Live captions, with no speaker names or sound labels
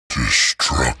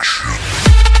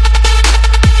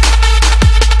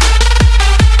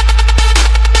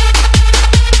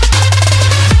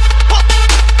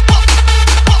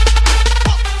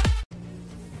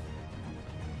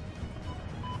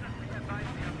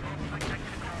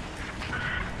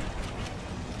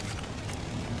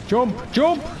Jump!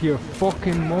 Jump! You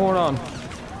fucking moron.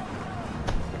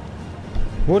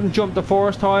 Wouldn't jump the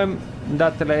first time.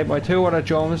 That delayed my 2 other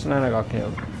jumps and then I got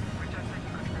killed.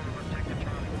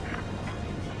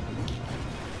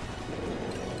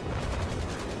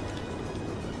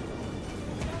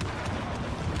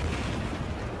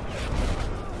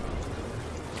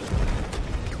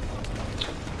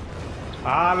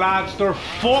 Ah, lads, they're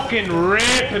fucking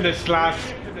raping us,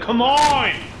 lads. Come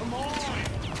on!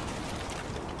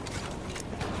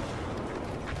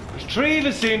 There's 3 of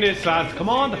us in this, lads. Come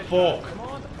on, the fuck.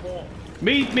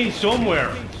 Meet me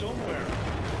somewhere.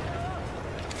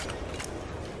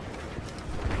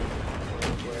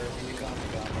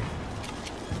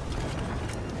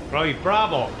 Right,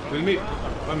 Bravo. We'll meet.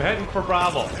 I'm heading for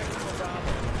Bravo.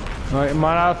 Right, I'm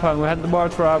on Alpha. We're heading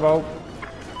towards Bravo.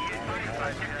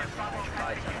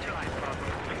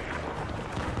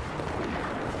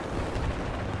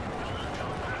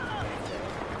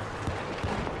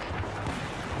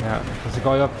 Yeah, there's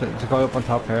a guy up on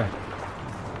top here.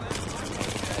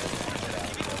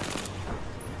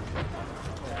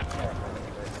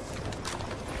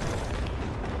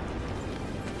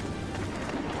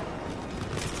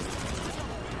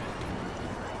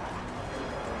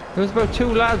 There was about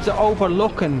 2 lads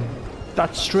overlooking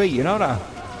that street, you know that?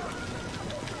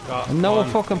 And no one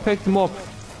fucking picked them up.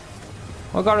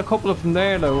 I got a couple of them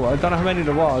there though. I don't know how many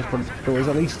there was, but there was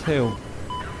at least 2.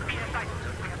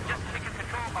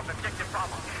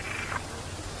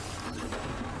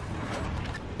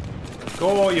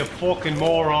 Go, you fucking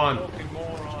moron.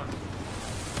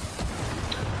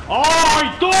 Oh,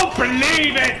 I don't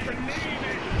believe it!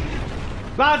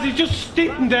 Lads, he's just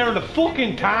sitting there in the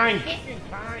fucking tank.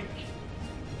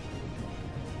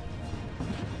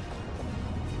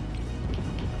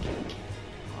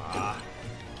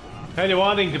 Tell you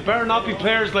one thing, there better not be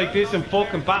players like this in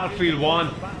fucking Battlefield 1.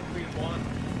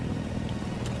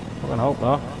 Fucking hope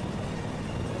not.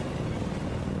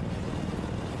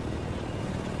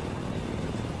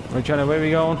 Right, Jenna, where are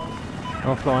we going?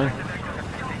 Oh, flying.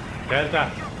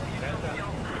 Delta.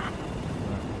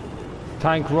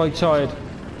 Tank right side.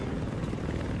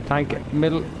 Tank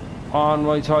middle on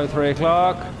right side, 3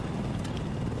 o'clock.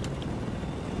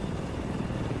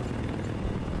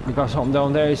 We got something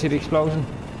down there, you see the explosion?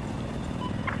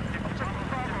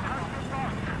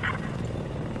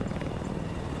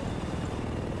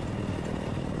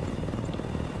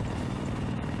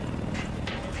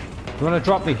 You wanna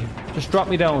drop me? Just drop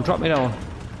me down, drop me down.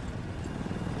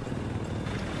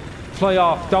 Fly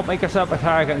off, don't make yourself a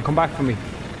target and come back for me.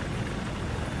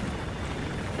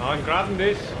 I'm grabbing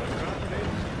this.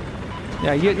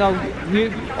 Yeah,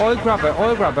 I'll grab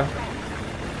it.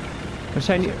 I'm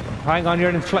saying, hang on,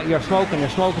 you're smoking,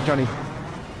 Johnny.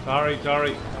 Sorry.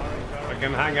 I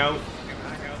can hang out.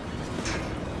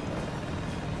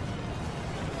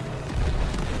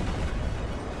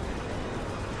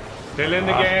 Still in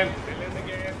the game.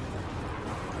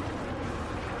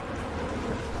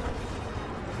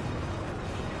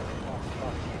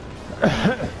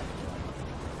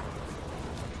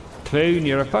 Clown,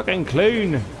 you're a fucking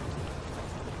clown.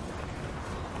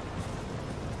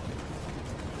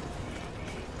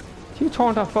 You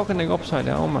turned that fucking thing upside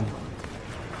down, man.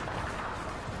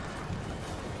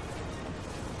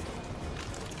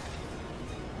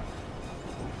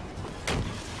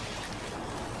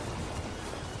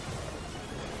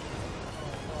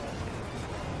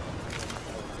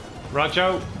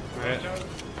 Roger.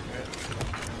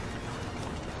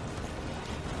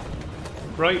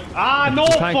 Right. Ah, no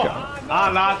fuck.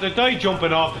 Ah, lads, I died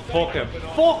jumping off the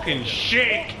fucking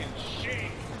shit.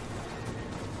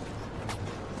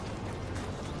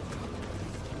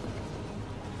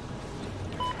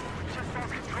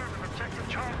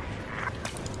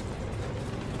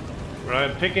 Right,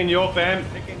 I'm picking you up, Ben.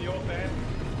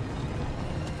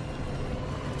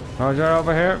 Roger,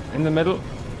 over here, in the middle.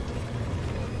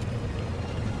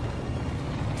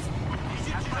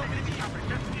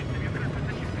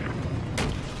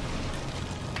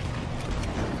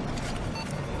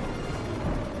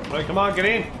 Right, come on, get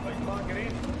in.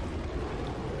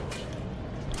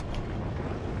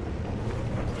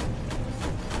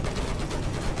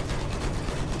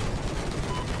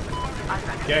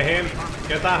 Get him.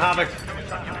 Get that Havoc.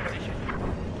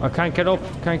 I can't get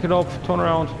up, turn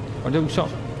around. I'll do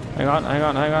something. Hang on.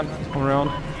 Come around.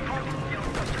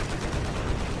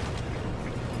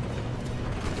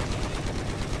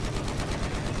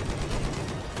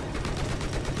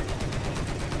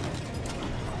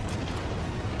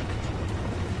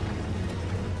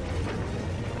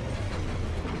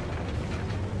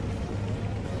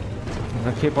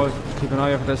 I'm gonna keep an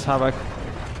eye out for this Havoc.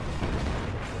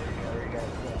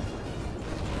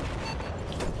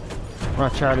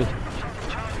 Right, Charlie.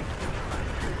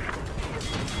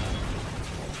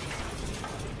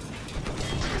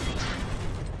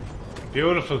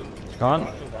 Beautiful.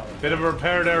 Gone. Bit of a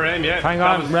repair there, Em, yeah. Hang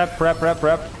on, rep.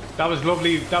 That was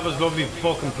lovely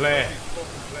fucking play.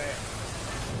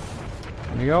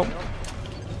 There you go.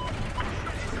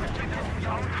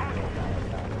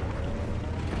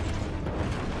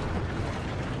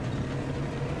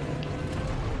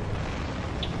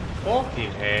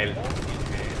 Fucking hell.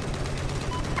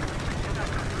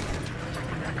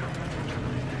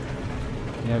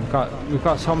 Yeah, we've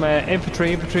got some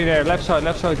infantry there. Left side,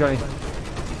 Johnny.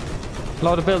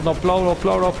 Load the building up, load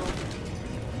up.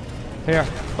 Here,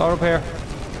 load up here.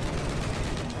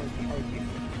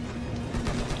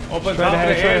 Up on top of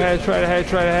the hill. Straight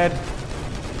ahead.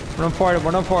 Run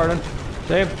forward then.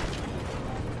 Save.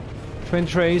 Twin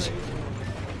trees.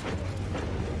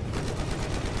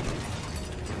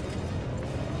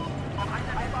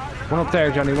 One up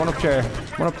there, Johnny. One up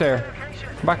there.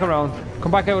 Come back around.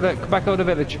 Come back out of the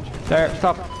village. There,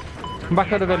 stop. Come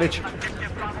back out of the village.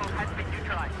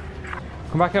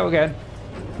 Come back out again.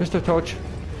 Just a touch.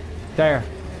 There.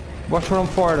 Watch run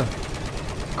forward.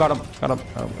 Got him.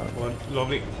 One,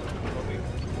 lovely.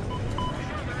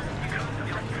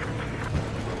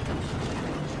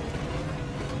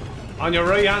 On your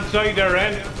right hand side there,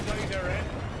 Ren.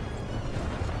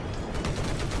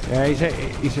 Yeah,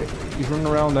 he's running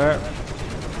around there.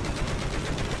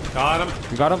 Got him.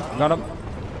 You got him.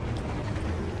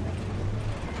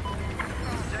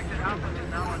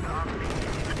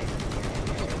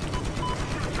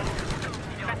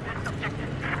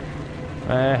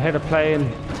 Hit a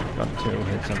plane. Got 2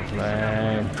 hits on the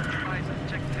plane.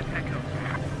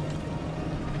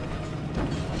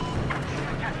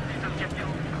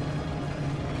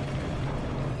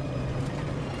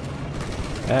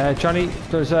 Johnny,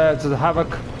 there's a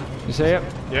Havoc. You see it?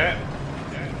 Yeah.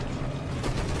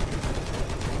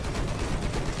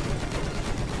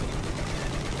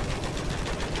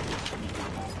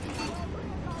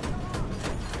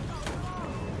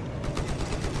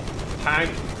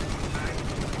 Tank.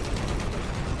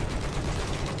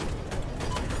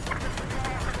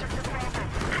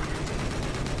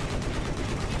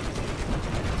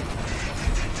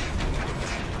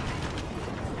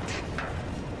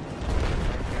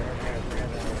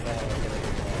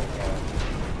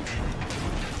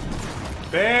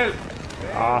 Bail!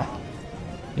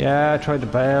 Yeah, I tried to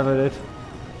bail at it.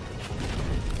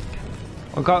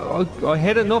 I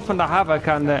hit enough on the Havoc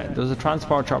and there was a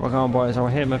transport chopper going by, so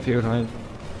I hit him a few times.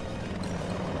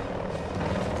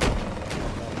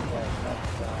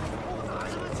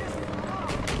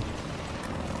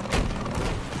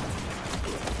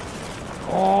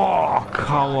 Oh,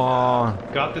 come on.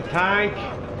 Got the tank.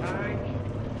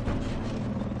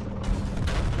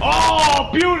 Oh,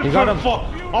 beautiful! You got him.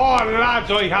 Oh,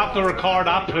 lads, I have to record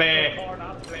that play.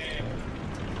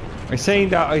 I seen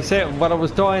that. I said when I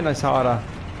was dying, I saw that.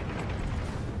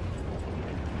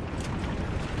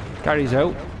 Gary's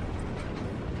out.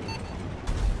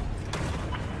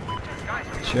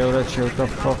 Shoot the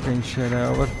fucking shit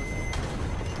out of it.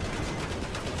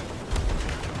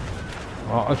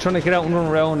 Oh, I'm trying to get out and run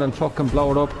around and fucking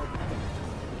blow it up.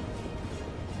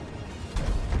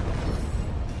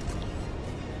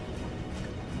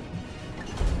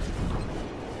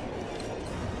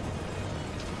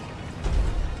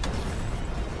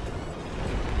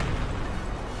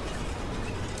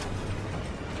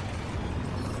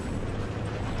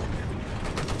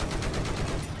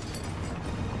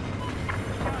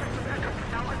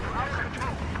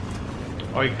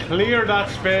 I cleared that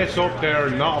space up there,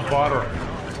 not a bother.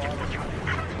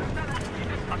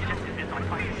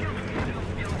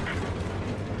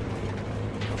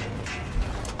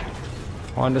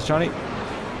 On this, Johnny.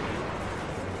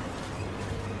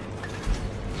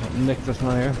 Nick this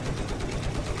one here.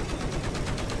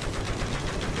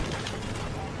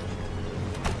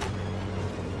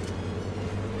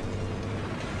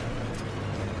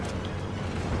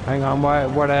 Hang on,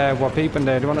 what peeping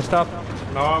there? Do you want to stop?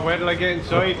 No, wait till I get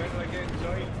inside.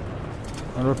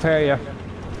 I'll repair you.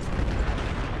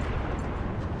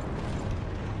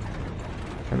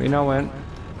 Let me know when.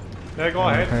 Yeah, go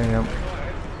ahead. Repair you.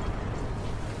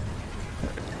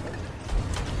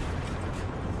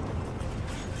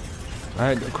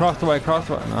 Alright, cross the way.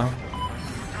 No.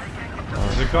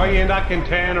 There's a guy in that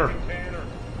container.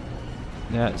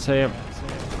 Yeah, see him.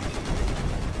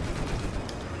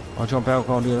 I'll jump out,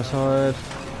 go on the other side.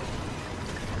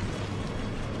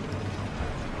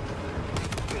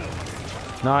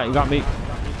 Nah, he got me.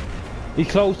 He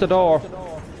closed the door.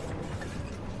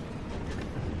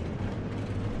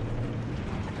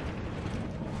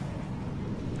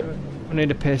 I need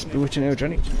a piss. Be with you now,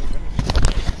 Johnny.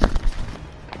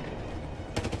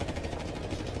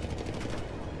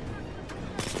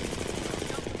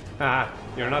 Ah,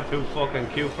 you're not too fucking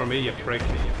cute for me, you prick.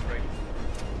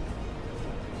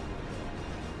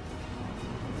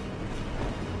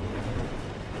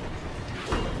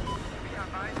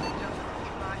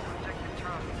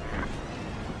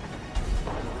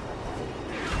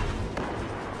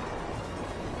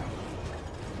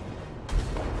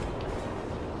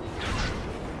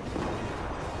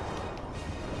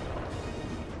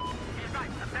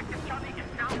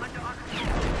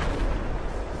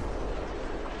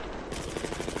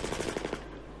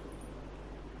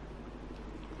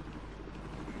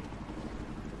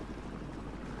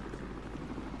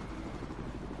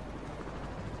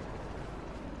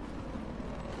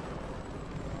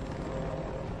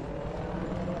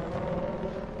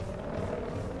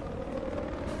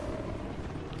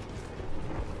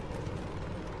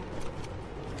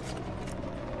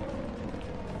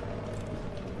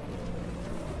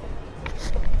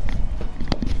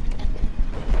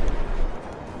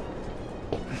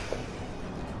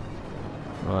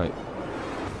 Right.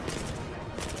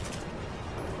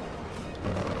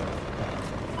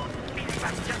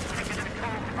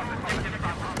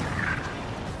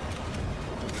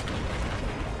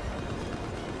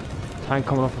 Tank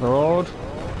coming off the road.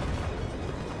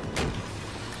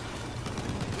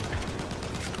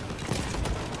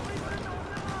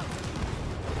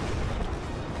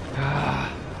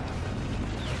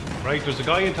 Right, there's a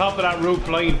guy on top of that roof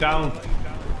lying down,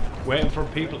 waiting for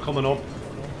people coming up.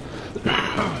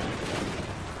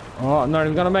 Oh, I'm not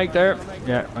even gonna make there.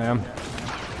 Yeah, I am.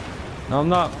 No, I'm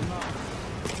not.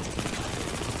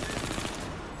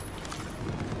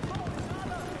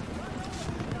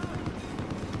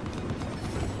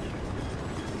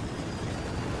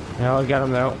 Yeah, I'll get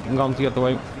him now. I'm going to get the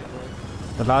way.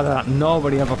 The lad that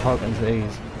nobody ever fucking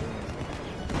sees.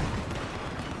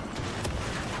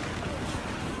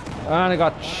 And I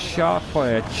got shot by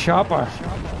a chopper.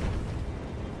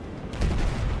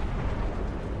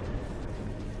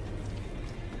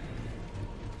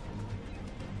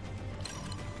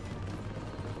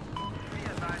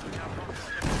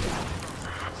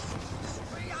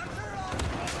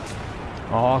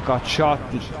 Oh, got shot.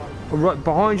 Right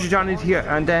behind you, Johnny, here,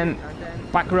 and then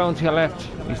back around to your left.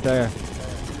 He's there.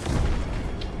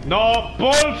 No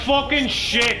bull fucking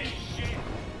shit!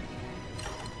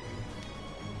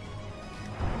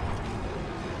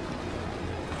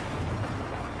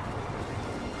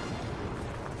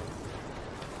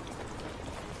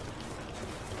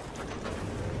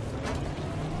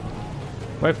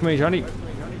 Wait for me, Johnny.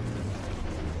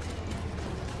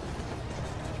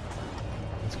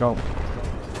 Let's go.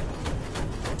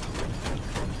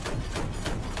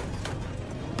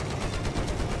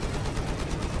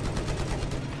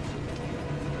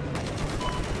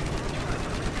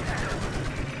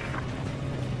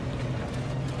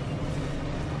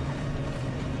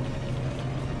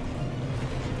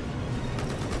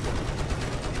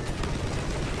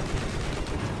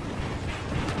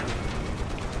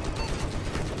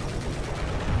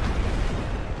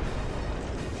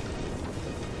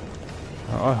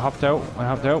 I hopped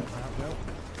out.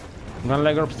 I'm gonna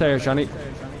leg her upstairs, Johnny.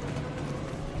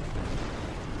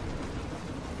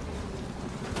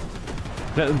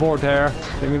 Little board there.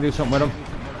 They can do something with him.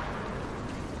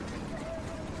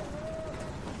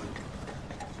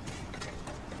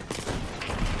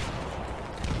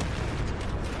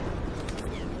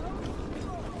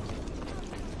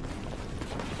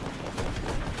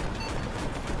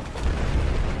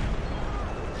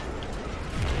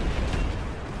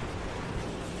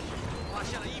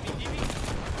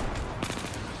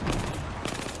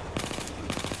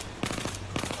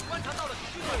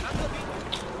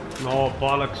 No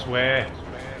bollocks way.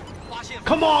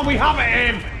 Come on, we have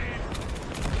it in!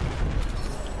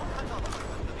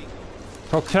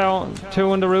 Took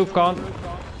two on the roof gone.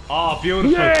 Oh,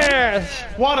 beautiful. Yes!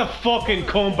 What a fucking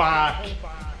comeback.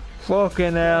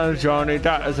 Fucking hell, Johnny,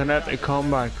 that is an epic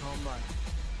comeback.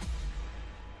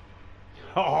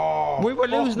 Oh, We were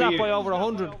losing that by over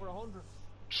 100.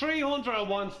 300 at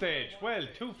one stage. Well,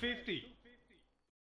 250.